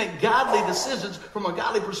 you can make godly decisions from a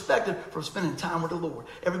godly perspective for spending time with the Lord.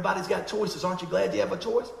 Everybody's got choices. Aren't you glad you have a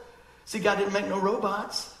choice? See, God didn't make no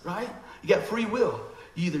robots, right? You got free will.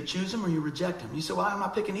 You either choose them or you reject them. You say, well, I'm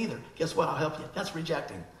not picking either. Guess what? I'll help you. That's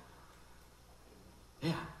rejecting.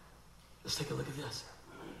 Yeah. Let's take a look at this.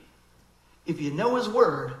 If you know his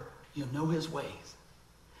word, you'll know his ways.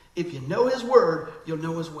 If you know his word, you'll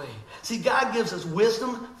know his way. See, God gives us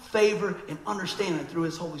wisdom, favor, and understanding through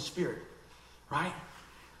his Holy Spirit. Right?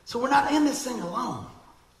 So we're not in this thing alone.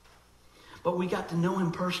 But we got to know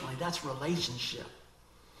him personally. That's relationship.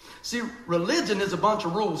 See, religion is a bunch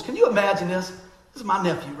of rules. Can you imagine this? This is my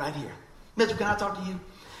nephew right here. Mitchell, can I talk to you?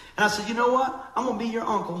 And I said, you know what? I'm going to be your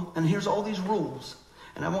uncle, and here's all these rules.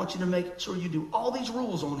 And I want you to make sure you do all these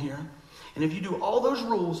rules on here. And if you do all those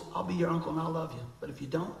rules, I'll be your uncle and I'll love you. But if you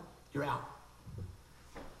don't, you're out.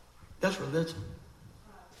 That's religion.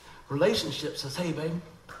 Relationship says, hey, baby,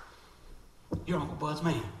 you're Uncle Bud's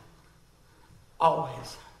man.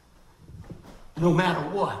 Always. No matter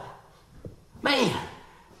what. Man,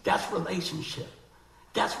 that's relationship.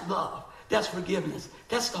 That's love. That's forgiveness.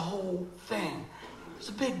 That's the whole thing. It's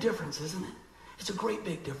a big difference, isn't it? It's a great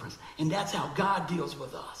big difference. And that's how God deals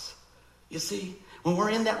with us. You see, when we're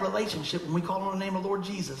in that relationship, when we call on the name of Lord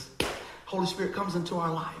Jesus, Holy Spirit comes into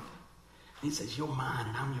our life. And he says, you're mine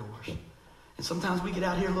and I'm yours. And sometimes we get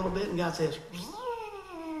out here a little bit and God says,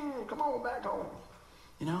 come on back home.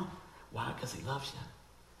 You know? Why? Because he loves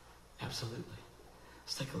you. Absolutely.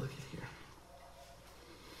 Let's take a look at here.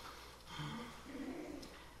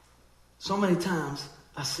 So many times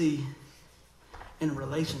I see in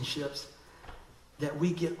relationships that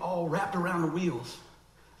we get all wrapped around the wheels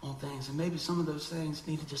on things, and maybe some of those things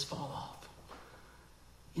need to just fall off.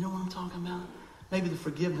 You know what I'm talking about? Maybe the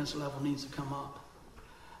forgiveness level needs to come up.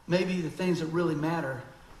 Maybe the things that really matter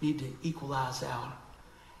need to equalize out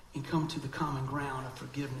and come to the common ground of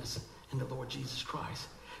forgiveness in the Lord Jesus Christ.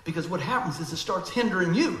 Because what happens is it starts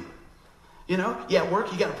hindering you. You know, at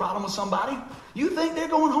work you got a problem with somebody. You think they're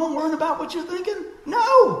going home worrying about what you're thinking?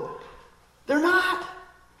 No, they're not.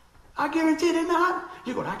 I guarantee they're not.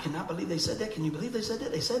 You're going, I cannot believe they said that. Can you believe they said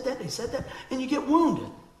that? They said that. They said that. And you get wounded.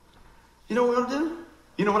 You know what I'll do?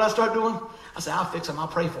 You know what I start doing? I say, I'll fix them. I'll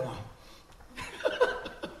pray for them.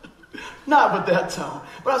 Not with that tone.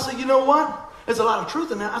 But I say, you know what? There's a lot of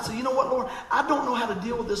truth in that. I say, you know what, Lord? I don't know how to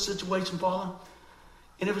deal with this situation, Father.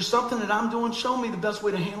 And if it's something that I'm doing, show me the best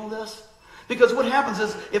way to handle this. Because what happens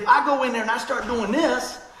is, if I go in there and I start doing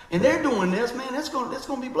this, and they're doing this, man, it's going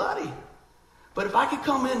to be bloody. But if I could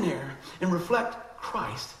come in there and reflect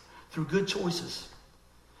Christ through good choices,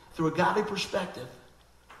 through a godly perspective,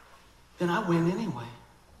 then I win anyway.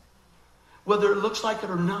 Whether it looks like it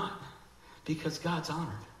or not, because God's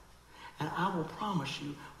honored. And I will promise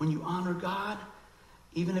you, when you honor God,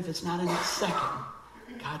 even if it's not in that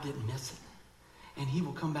second, God didn't miss it. And he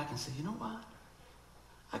will come back and say, you know what?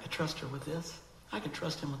 I could trust her with this. I could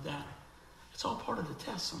trust him with that. It's all part of the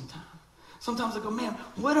test sometimes. Sometimes I go, man,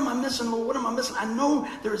 what am I missing, Lord? What am I missing? I know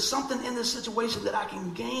there is something in this situation that I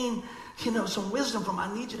can gain, some wisdom from.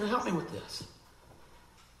 I need you to help me with this.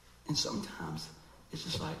 And sometimes it's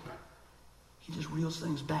just like he just reels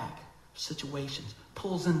things back, situations,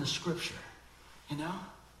 pulls in the scripture,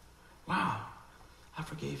 Wow, I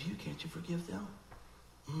forgave you. Can't you forgive them?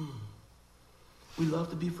 We love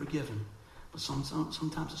to be forgiven, but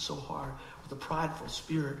sometimes it's so hard with a prideful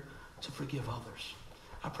spirit to forgive others.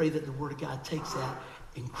 I pray that the Word of God takes that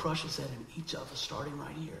and crushes that in each of us, starting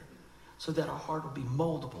right here, so that our heart will be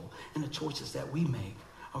moldable, and the choices that we make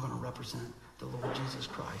are going to represent the Lord Jesus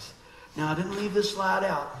Christ. Now, I didn't leave this slide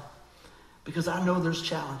out because I know there's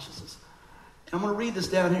challenges. And I'm going to read this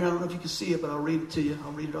down here. I don't know if you can see it, but I'll read it to you.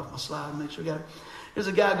 I'll read it off my slide and make sure you got it. There's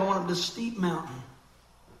a guy going up this steep mountain.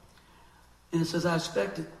 And it says, I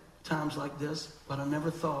expected times like this, but I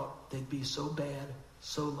never thought they'd be so bad,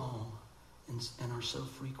 so long, and are so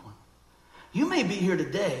frequent. You may be here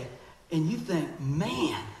today and you think,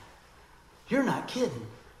 man, you're not kidding.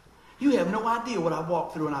 You have no idea what I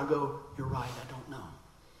walked through, and I go, you're right, I don't know.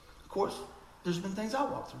 Of course, there's been things I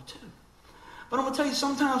walked through too. But I'm going to tell you,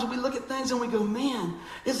 sometimes we look at things and we go, man,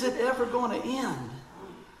 is it ever going to end?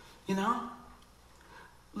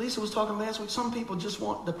 Lisa was talking last week, some people just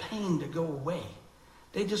want the pain to go away.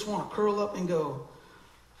 They just want to curl up and go,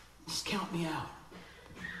 just count me out.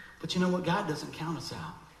 But you know what? God doesn't count us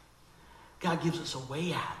out. God gives us a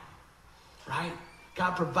way out, right?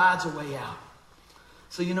 God provides a way out.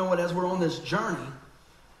 So you know what? As we're on this journey,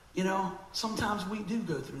 sometimes we do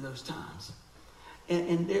go through those times.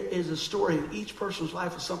 And there is a story in each person's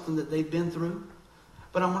life of something that they've been through.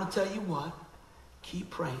 But I'm going to tell you what.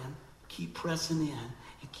 Keep praying. Keep pressing in.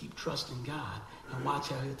 And keep trusting God. And watch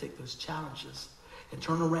how he'll take those challenges and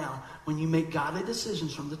turn around when you make godly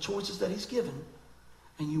decisions from the choices that he's given.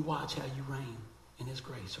 And you watch how you reign in his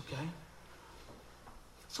grace, okay?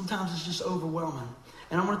 Sometimes it's just overwhelming.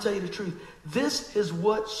 And I'm going to tell you the truth. This is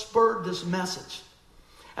what spurred this message.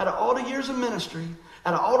 Out of all the years of ministry,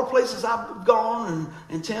 Out of all the places I've gone,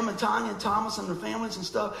 and Tim and Tanya and Thomas and their families and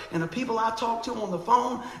stuff, and the people I talk to on the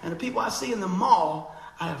phone, and the people I see in the mall,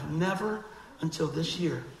 I have never, until this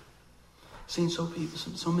year, seen so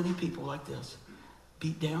many people like this,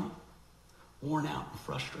 beat down, worn out, and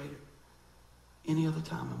frustrated. Any other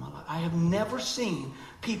time in my life. I have never seen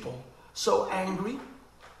people so angry,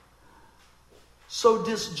 so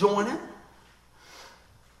disjointed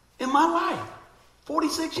in my life.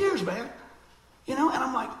 46 years, man. You know, and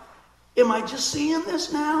I'm like, am I just seeing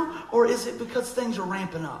this now? Or is it because things are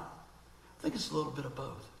ramping up? I think it's a little bit of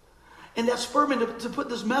both. And that spurred me to put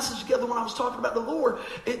this message together when I was talking about the Lord,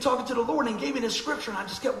 talking to the Lord, and gave me this scripture, and I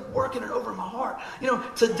just kept working it over in my heart. You know,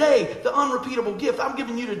 today, the unrepeatable gift, I'm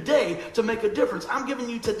giving you today to make a difference. I'm giving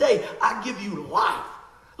you today, I give you life.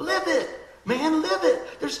 Live it, man, live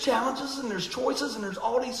it. There's challenges, and there's choices, and there's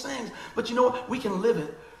all these things. But you know what? We can live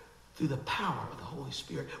it through the power of the Holy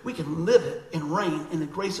Spirit. We can live it and reign in the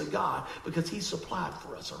grace of God because He supplied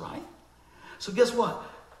for us, all right? So guess what?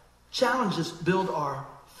 Challenges build our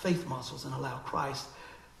faith muscles and allow Christ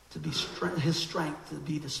to be His strength to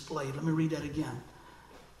be displayed. Let me read that again.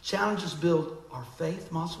 Challenges build our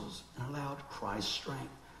faith muscles and allow Christ's strength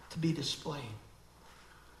to be displayed.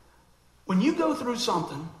 When you go through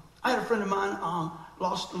something, I had a friend of mine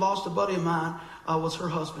lost a buddy of mine, was her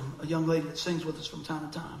husband, a young lady that sings with us from time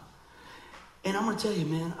to time. And I'm going to tell you,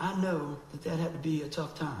 man, I know that had to be a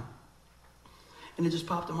tough time. And it just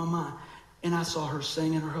popped in my mind. And I saw her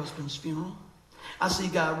sing at her husband's funeral. I see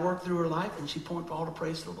God work through her life, and she pointed all the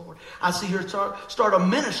praise to the Lord. I see her start a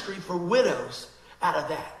ministry for widows out of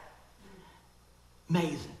that.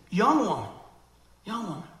 Amazing. Young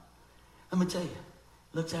woman. Let me tell you,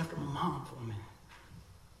 looks after my mom for a minute.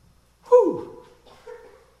 Whew.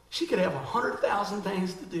 She could have 100,000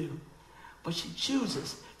 things to do, but she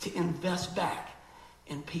chooses to invest back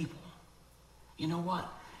in people. You know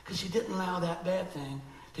what? Because she didn't allow that bad thing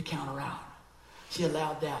to count her out. She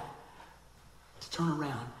allowed that to turn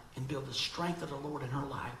around and build the strength of the Lord in her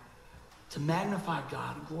life, to magnify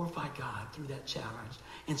God and glorify God through that challenge,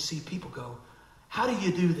 and see people go, how do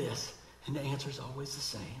you do this? And the answer is always the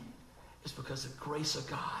same. It's because of the grace of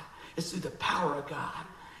God. It's through the power of God.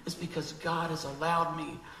 It's because God has allowed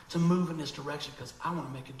me to move in this direction because I want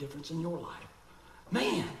to make a difference in your life.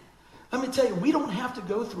 Man, let me tell you, we don't have to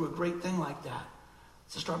go through a great thing like that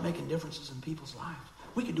to start making differences in people's lives.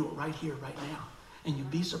 We can do it right here, right now. And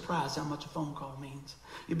you'd be surprised how much a phone call means.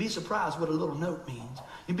 You'd be surprised what a little note means.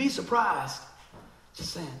 You'd be surprised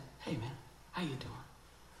just saying, hey man, how you doing?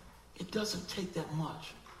 It doesn't take that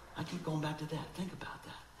much. I keep going back to that. Think about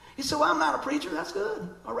that. You say, well, I'm not a preacher. That's good.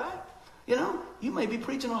 All right. You know, you may be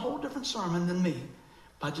preaching a whole different sermon than me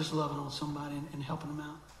by just loving on somebody and helping them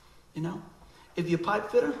out. You know, if you're a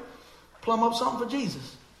pipe fitter, plumb up something for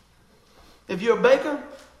Jesus. If you're a baker,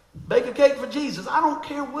 bake a cake for Jesus. I don't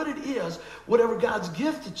care what it is. Whatever God's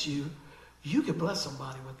gifted you, you can bless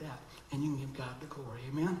somebody with that. And you can give God the glory.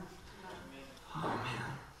 Amen? Oh,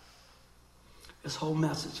 man. This whole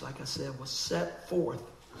message, like I said, was set forth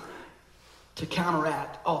to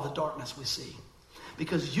counteract all the darkness we see.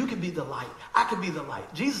 Because you can be the light. I can be the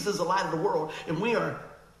light. Jesus is the light of the world. And we are,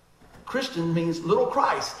 Christian means little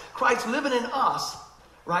Christ. Christ living in us,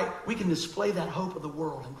 right? We can display that hope of the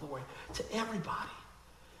world and glory to everybody.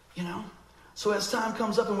 You know? So as time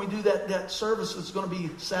comes up and we do that service, it's going to be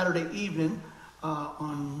Saturday evening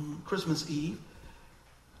on Christmas Eve.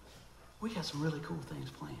 We got some really cool things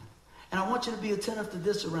planned. And I want you to be attentive to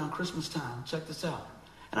this around Christmas time. Check this out.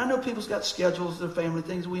 And I know people's got schedules, their family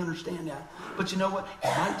things. We understand that. But you know what? You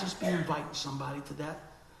might just be inviting somebody to that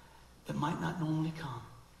might not normally come.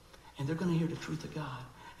 And they're going to hear the truth of God.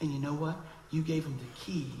 And you know what? You gave them the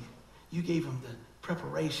key. You gave them the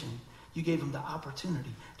preparation. You gave them the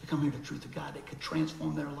opportunity to come hear the truth of God that could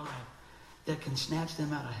transform their life, that can snatch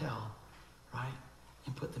them out of hell, right?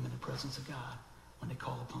 And put them in the presence of God when they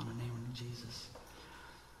call upon the name of Jesus.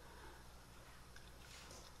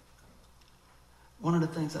 One of the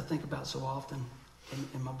things I think about so often,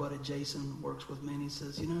 and my buddy Jason works with me, and he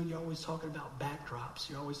says, you know, you're always talking about backdrops.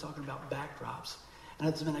 You're always talking about backdrops. And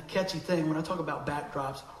it's been a catchy thing. When I talk about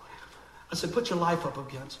backdrops, I said, put your life up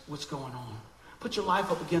against what's going on. Put your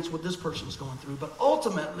life up against what this person's going through. But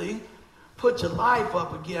ultimately, put your life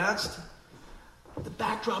up against the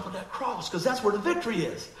backdrop of that cross, because that's where the victory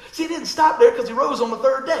is. See, he didn't stop there because he rose on the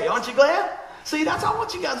third day. Aren't you glad? See, that's how I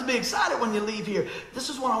want you guys to be excited when you leave here. This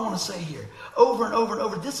is what I want to say here. Over and over and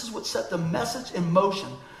over. This is what set the message in motion.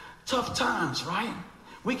 Tough times, right?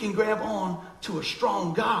 We can grab on to a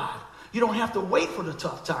strong God. You don't have to wait for the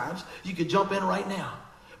tough times. You can jump in right now.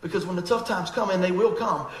 Because when the tough times come, and they will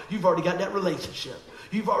come, you've already got that relationship.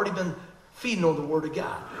 You've already been feeding on the Word of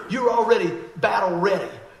God. You're already battle ready.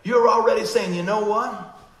 You're already saying, you know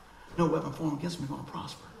what? No weapon formed against me is going to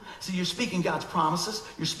prosper. So you're speaking God's promises.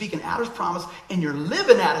 You're speaking out His promise. And you're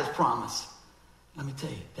living out His promise. Let me tell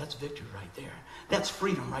you, that's victory right there. That's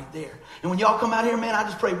freedom right there. And when y'all come out here, man, I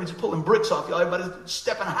just pray we're just pulling bricks off y'all. Everybody's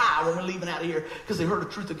stepping high when we're leaving out of here because they heard the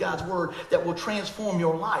truth of God's Word that will transform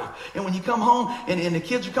your life. And when you come home and the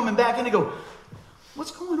kids are coming back and they go,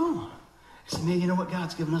 what's going on? I say, man, you know what?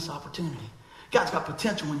 God's given us opportunity. God's got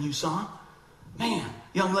potential in you, son. Man,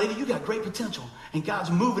 young lady, you got great potential. And God's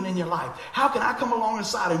moving in your life. How can I come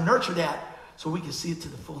alongside and nurture that so we can see it to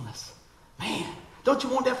the fullness? Man, don't you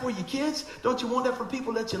want that for your kids? Don't you want that for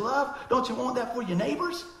people that you love? Don't you want that for your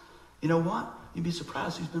neighbors? You know what? You'd be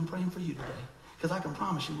surprised who's been praying for you today. Because I can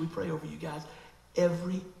promise you, we pray over you guys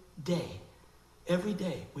every day. Every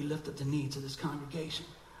day we lift up the needs of this congregation.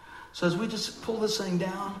 So as we just pull this thing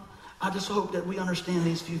down, I just hope that we understand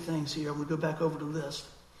these few things here. I'm going to go back over the list.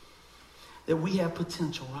 That we have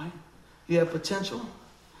potential, right? You have potential,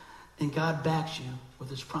 and God backs you with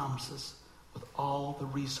His promises, with all the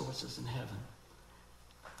resources in heaven.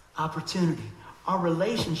 Opportunity. Our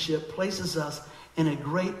relationship places us in a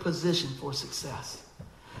great position for success.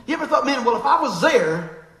 You ever thought, man, well, if I was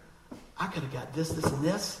there, I could have got this, and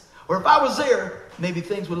this. Or if I was there, maybe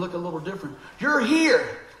things would look a little different. You're here,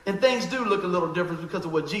 and things do look a little different because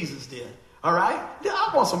of what Jesus did. All right?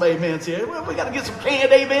 I want some amens here. We got to get some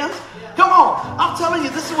canned amens. Come on. I'm telling you,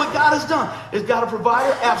 this is what God has done. Is God a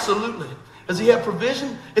provider? Absolutely. Does He have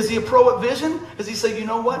provision? Is He a pro at vision? Does He say, you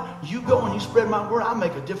know what? You go and you spread my word. I'll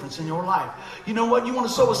make a difference in your life. You know what? You want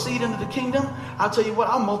to sow a seed into the kingdom? I'll tell you what.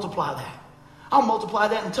 I'll multiply that. I'll multiply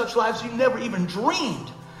that and touch lives you never even dreamed.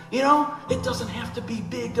 You know, it doesn't have to be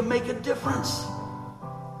big to make a difference.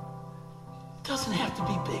 It doesn't have to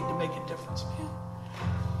be big to make a difference, man.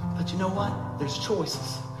 But you know what? There's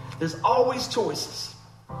choices. There's always choices.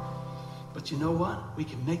 But you know what? We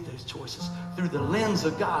can make those choices through the lens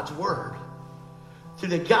of God's Word, through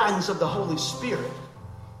the guidance of the Holy Spirit,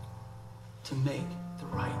 to make the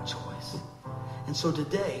right choice. And so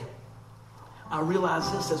today, I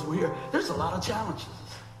realize this as we're here. There's a lot of challenges.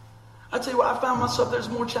 I tell you what, I found myself, there's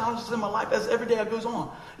more challenges in my life as every day it goes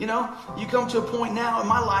on. You know, you come to a point now in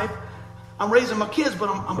my life, I'm raising my kids, but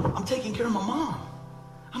I'm taking care of my mom.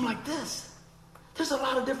 I'm like this. There's a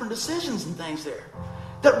lot of different decisions and things there.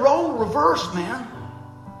 That role reversed, man.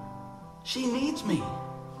 She needs me.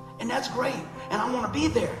 And that's great. And I want to be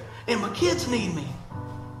there. And my kids need me.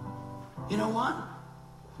 You know what?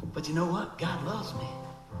 But you know what? God loves me.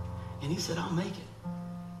 And He said, I'll make it.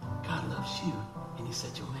 God loves you. And He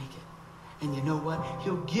said, you'll make it. And you know what?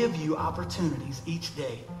 He'll give you opportunities each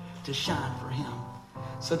day to shine for Him.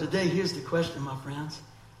 So today, here's the question, my friends.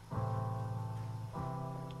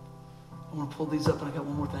 I want to pull these up, and I got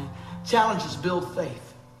one more thing. Challenges build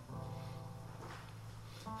faith.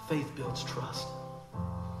 Faith builds trust.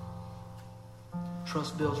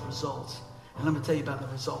 Trust builds results. And let me tell you about the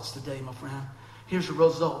results today, my friend. Here's your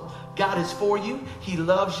result. God is for you. He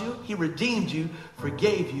loves you. He redeemed you,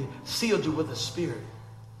 forgave you, sealed you with His Spirit.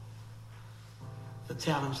 The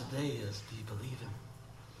challenge today is, do you believe Him?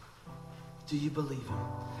 Do you believe Him?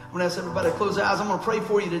 I'm going to ask everybody to close their eyes. I'm going to pray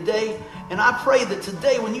for you today. And I pray that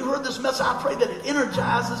today, when you heard this message, I pray that it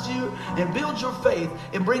energizes you and builds your faith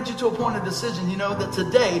and brings you to a point of decision. You know that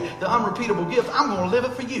today, the unrepeatable gift, I'm going to live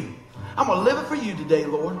it for you. I'm going to live it for you today,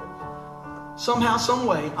 Lord. Somehow, some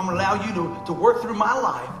way, I'm going to allow you to work through my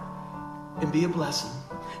life and be a blessing.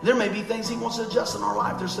 There may be things He wants to adjust in our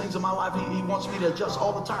life. There's things in my life He wants me to adjust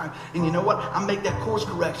all the time. And you know what? I make that course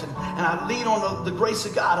correction. And I lean on the grace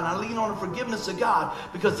of God. And I lean on the forgiveness of God.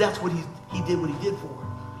 Because that's what He did what He did for.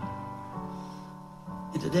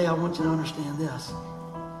 And today I want you to understand this.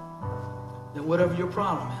 That whatever your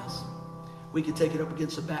problem is, we can take it up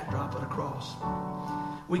against the backdrop of the cross.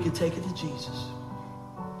 We can take it to Jesus.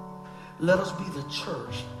 Let us be the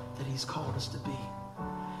church that He's called us to be.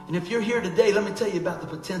 And if you're here today, let me tell you about the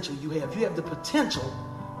potential you have. You have the potential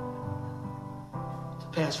to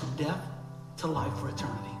pass from death to life for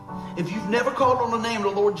eternity. If you've never called on the name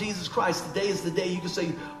of the Lord Jesus Christ, today is the day you can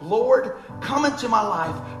say, Lord, come into my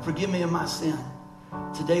life. Forgive me of my sin.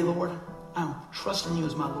 Today, Lord, I'm trusting you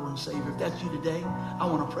as my Lord and Savior. If that's you today, I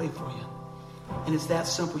want to pray for you. And it's that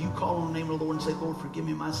simple. You call on the name of the Lord and say, Lord, forgive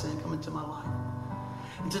me of my sin. Come into my life.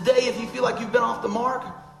 And today, if you feel like you've been off the mark,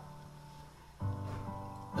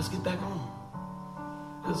 let's get back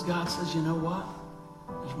on. Because God says, you know what?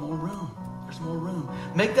 There's more room. There's more room.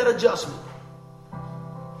 Make that adjustment.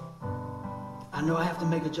 I know I have to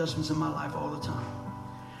make adjustments in my life all the time.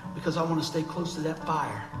 Because I want to stay close to that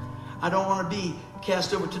fire. I don't want to be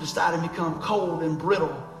cast over to the side and become cold and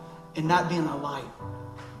brittle and not being a light.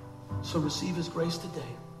 So receive his grace today.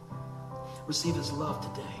 Receive his love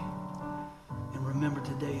today. And remember,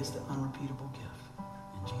 today is the unrepeatable gift.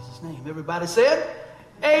 In Jesus' name. Everybody said,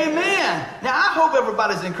 amen. Now, I hope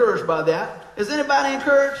everybody's encouraged by that. Is anybody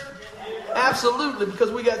encouraged? Absolutely, because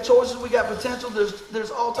we got choices, we got potential,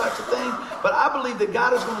 there's all types of things. But I believe that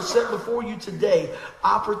God is going to set before you today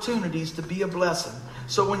opportunities to be a blessing.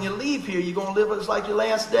 So when you leave here, you're going to live it like your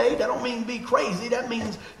last day. That don't mean be crazy. That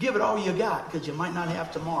means give it all you got, because you might not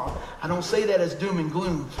have tomorrow. I don't say that as doom and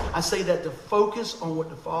gloom. I say that to focus on what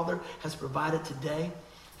the Father has provided today,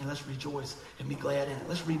 and let's rejoice and be glad in it.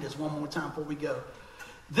 Let's read this one more time before we go.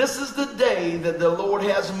 This is the day that the Lord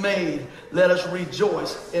has made. Let us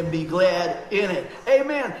rejoice and be glad in it.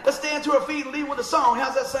 Amen. Let's stand to our feet and lead with a song.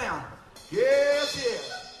 How's that sound? Yes,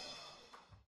 yes.